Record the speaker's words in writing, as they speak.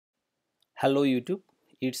Hello YouTube,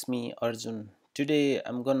 it's me Arjun. Today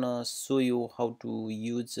I'm gonna show you how to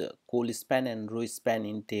use Colspan and rowspan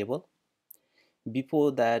in table.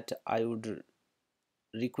 Before that, I would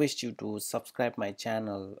request you to subscribe my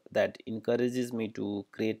channel that encourages me to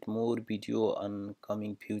create more video on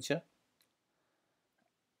coming future.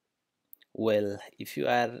 Well, if you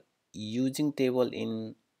are using table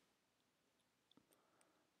in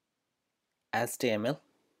HTML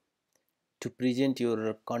to present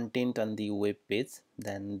your content on the web page,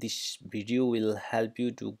 then this video will help you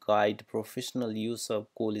to guide professional use of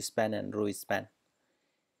Colspan and rowspan.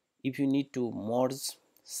 If you need to merge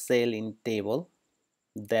cell in table,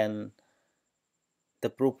 then the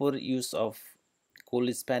proper use of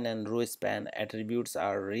Colspan and rowspan attributes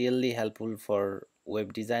are really helpful for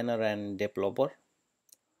web designer and developer.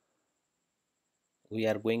 We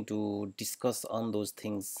are going to discuss on those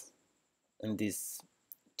things in this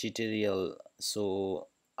tutorial, so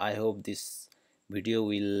I hope this video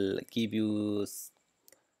will give you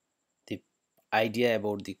the idea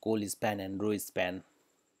about the Colspan and rowspan.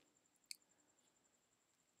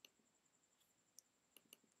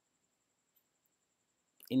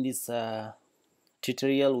 In this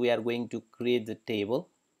tutorial we are going to create the table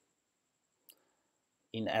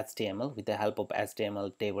in HTML with the help of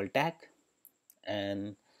HTML table tag,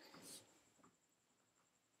 and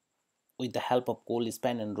with the help of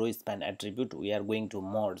Colspan and rowspan attribute we are going to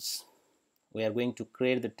merge. We are going to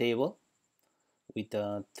create the table with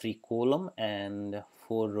 3 column and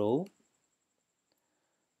 4 row.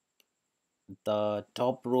 The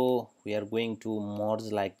top row we are going to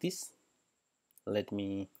merge like this. Let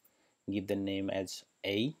me give the name as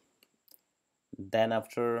A. Then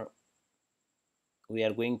after we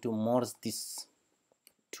are going to merge this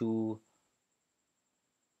two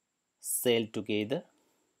cell together,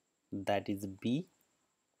 that is B,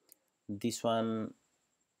 this one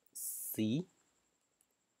C,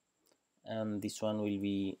 and this one will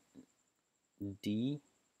be D,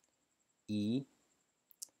 E,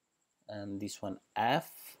 and this one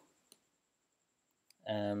F,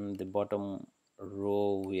 and the bottom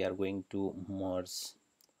row we are going to merge.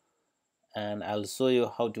 And I'll show you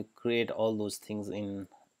how to create all those things in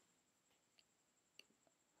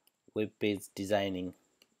web page designing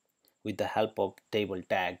with the help of table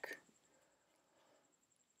tag.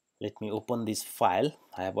 Let me open this file.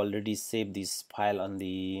 I have already saved this file on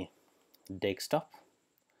the desktop.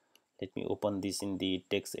 Let me open this in the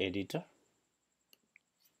text editor,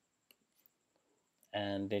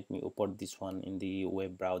 and let me open this one in the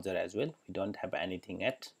web browser as well. We don't have anything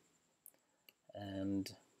yet,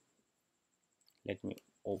 and let me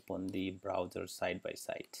open the browser side by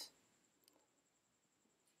side.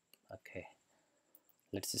 Okay,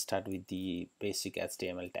 let's start with the basic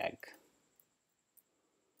HTML tag.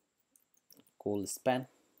 Colspan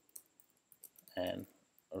and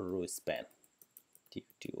rowspan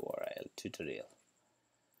tutorial.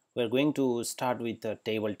 We're going to start with the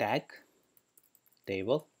table tag,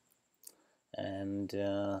 table, and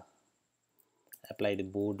apply the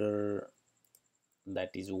border,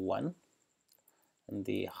 that is 1, and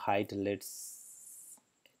the height, let's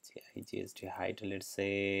height, let's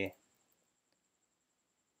say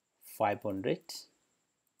 500,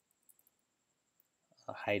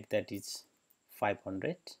 height that is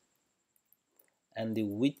 500, and the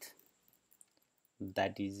width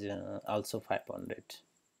that is also 500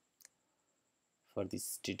 for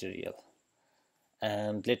this tutorial.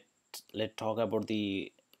 And let's talk about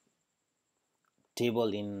the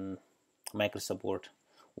table in Microsoft Word.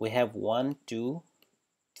 We have 1 2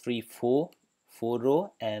 3 4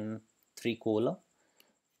 row and 3 column.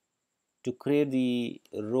 To create the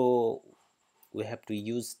row we have to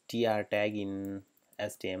use tr tag in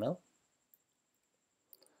HTML.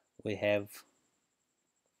 We have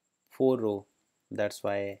 4 row, that's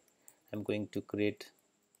why I'm going to create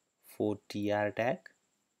 4 tr tag,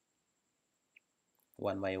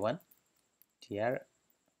 one by one, tr, then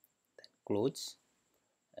close,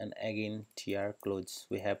 and again tr close.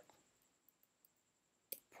 We have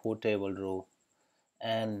 4 table row,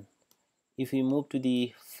 and if we move to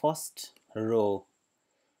the first row,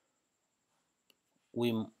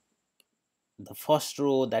 the first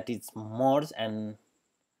row that is merged and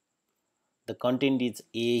the content is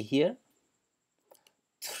A here,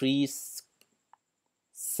 3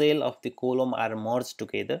 cell of the column are merged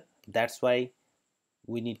together. That's why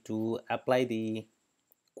we need to apply the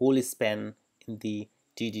Colspan in the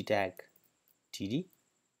td tag, td,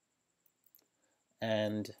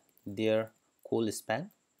 and their Colspan,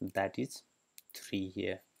 that is 3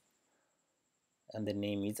 here, and the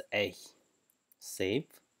name is A. Save.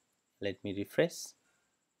 Let me refresh.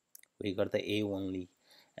 We got the A only,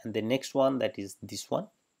 and the next one, that is this one,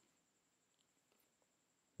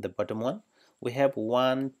 the bottom one, we have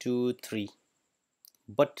 1 2 3,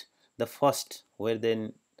 but the first where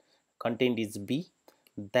the content is B,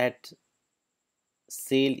 that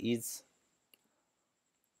cell is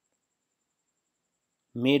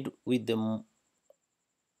made with the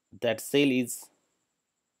that cell is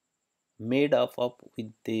made up of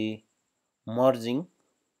with the merging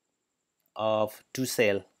of two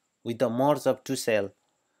cell, with the merge of two cell.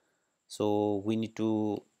 So we need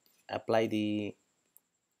to apply the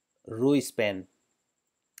row span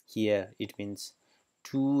here. It means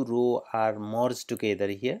two row are merged together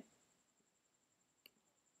here,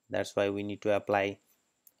 that's why we need to apply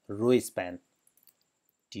row span,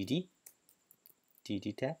 td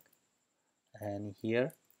tag, and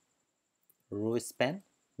here row span,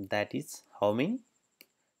 that is how many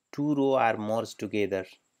two row are merged together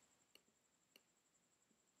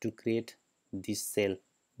to create this cell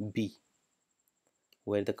B,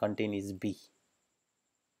 where the content is B,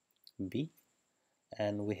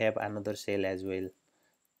 and we have another cell as well,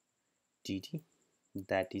 td,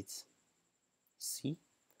 that is C,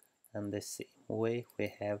 and the same way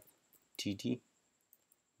we have td,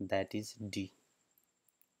 that is D.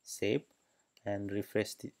 Save and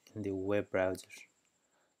refresh in the web browser.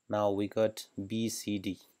 Now we got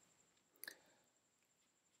BCD,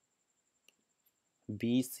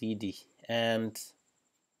 and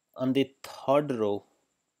on the third row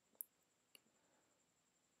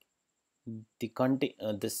the content,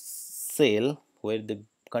 the cell where the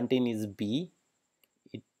content is B,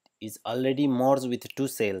 it is already merged with two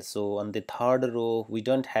cells. So on the third row we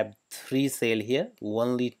don't have three cell here,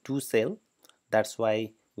 only two cell. That's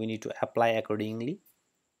why we need to apply accordingly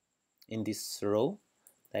in this row,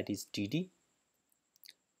 that is td,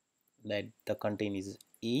 that the content is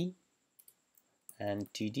E,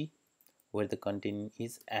 and td where the content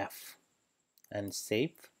is F, and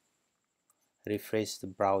save, refresh the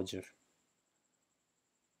browser.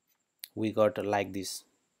 We got like this,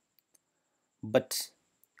 but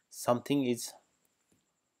something is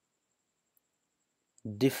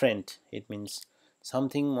different. It means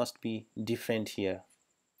something must be different here,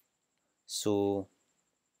 so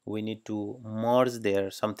we need to merge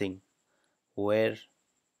there something, where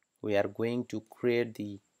we are going to create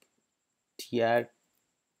the tr,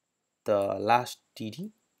 the last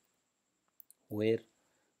td, where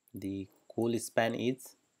the Colspan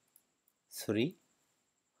is 3,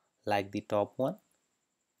 like the top one,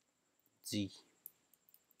 G,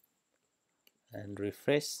 and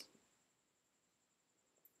refresh.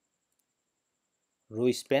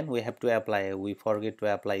 Row span we have to apply, we forget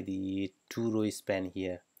to apply the 2 row span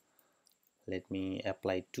here. Let me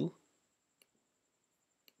apply 2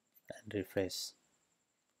 and refresh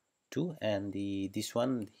 2, and this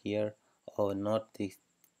one here, or not the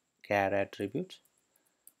char attribute,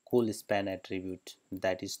 Colspan attribute,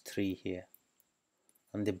 that is 3 here.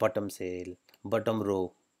 On the bottom cell, bottom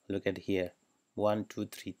row, look at here, 1 2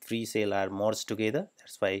 3, 3 cell are merged together,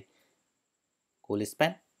 that's why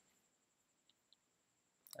Colspan.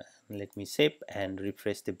 Let me save and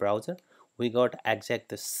refresh the browser. We got exact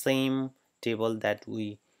the same table that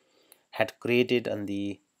we had created on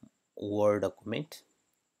the Word document.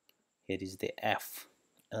 Here is the F,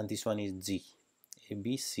 and this one is G, A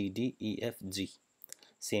B C D E F G,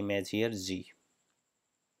 same as here G.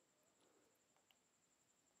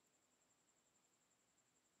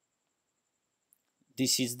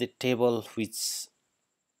 This is the table which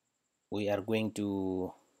we are going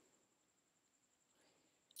to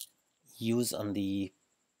use on the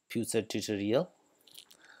future tutorial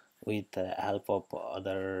with the help of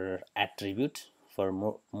other attribute for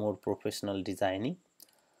more professional designing.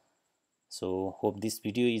 So hope this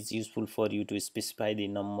video is useful for you to specify the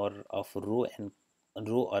number of row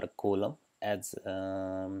or column as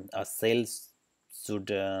a cells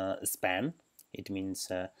should span. It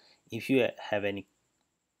means if you have any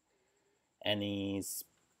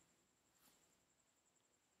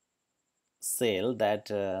cell that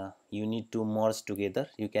you need to merge together,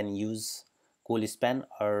 you can use Colspan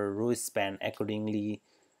or row span accordingly.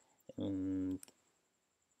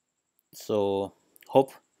 So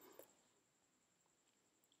hope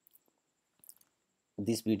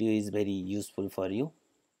this video is very useful for you.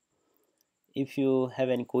 If you have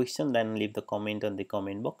any question, then leave the comment on the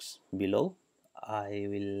comment box below. I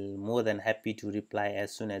will more than happy to reply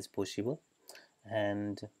as soon as possible,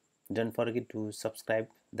 and don't forget to subscribe,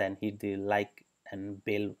 then hit the like and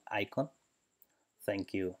bell icon.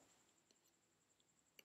 Thank you.